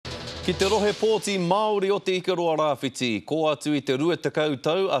Ki te rohe pooti Maori o te Ikaroa-Rawhiti, ko atu I te rua tekau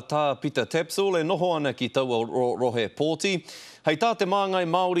tau a Taa Pita Tapsell e noho ana ki taua rohe pooti. Hei tā te mangai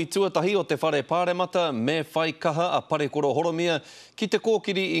Maori tuatahi o Te Whare Paremata me whai kaha a Parekura Horomia ki te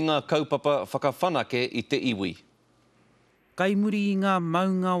kokiri I ngā kaupapa whakawhanake I te iwi. Kai muri I ngā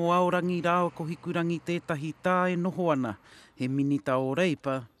maunga o aorangi rāo ko hikurangi tētahi tā e noho ana, he minita o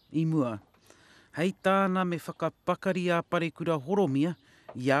reipa I mua. Hei tāna me whakapakari a Parekura Horomia,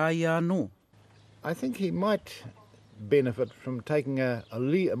 ia no. I think he might benefit from taking a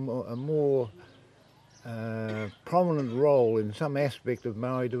more prominent role in some aspect of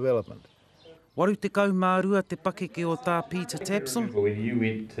Maori development. Waru te kaumārua te pakeke o Taa Pita Tapsell? When you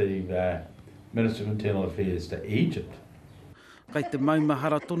went to Minister of Internal Affairs to Egypt, Kei te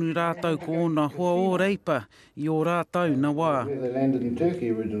maumahara tonu rātau ko ona hoa o reipa I o rātau na wā. They landed in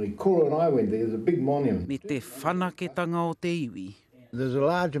Turkey originally. Kura and I went there. There's a big monument. Me te whanaketanga o te iwi. There's a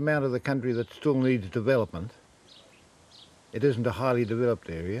large amount of the country that still needs development. It isn't a highly developed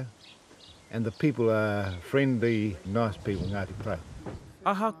area, and the people are friendly, nice people, Ngāti Parau.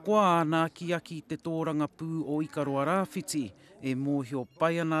 Aha koa ana ki aki te tōranga pū o Ikaroa-Rawhiti, e mōhio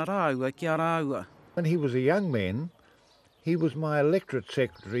pai ana rāua ki a rāua. When he was a young man, he was my electorate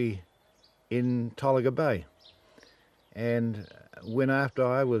secretary in Tolaga Bay. And when after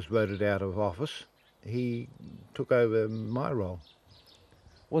I was voted out of office, he took over my role.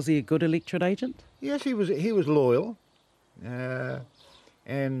 Was he a good electorate agent? Yes, he was loyal,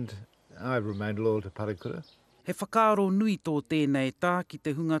 and I've remained loyal to Parekura. He whakaaro nui tō tēnei tā ki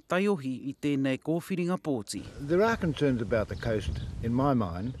te hunga taiohi I tēnei kōwhiringa pōti. There are concerns about the coast, in my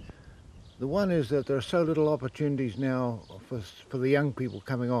mind. The one is that there are so little opportunities now for the young people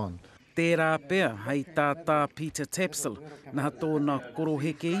coming on. Tērā pēr, hei Taa Pita Tapsell, nā tōna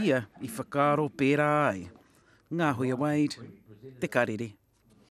koroheke ia I whakaaro pērā ai. Ngā hoia Wade, te karere.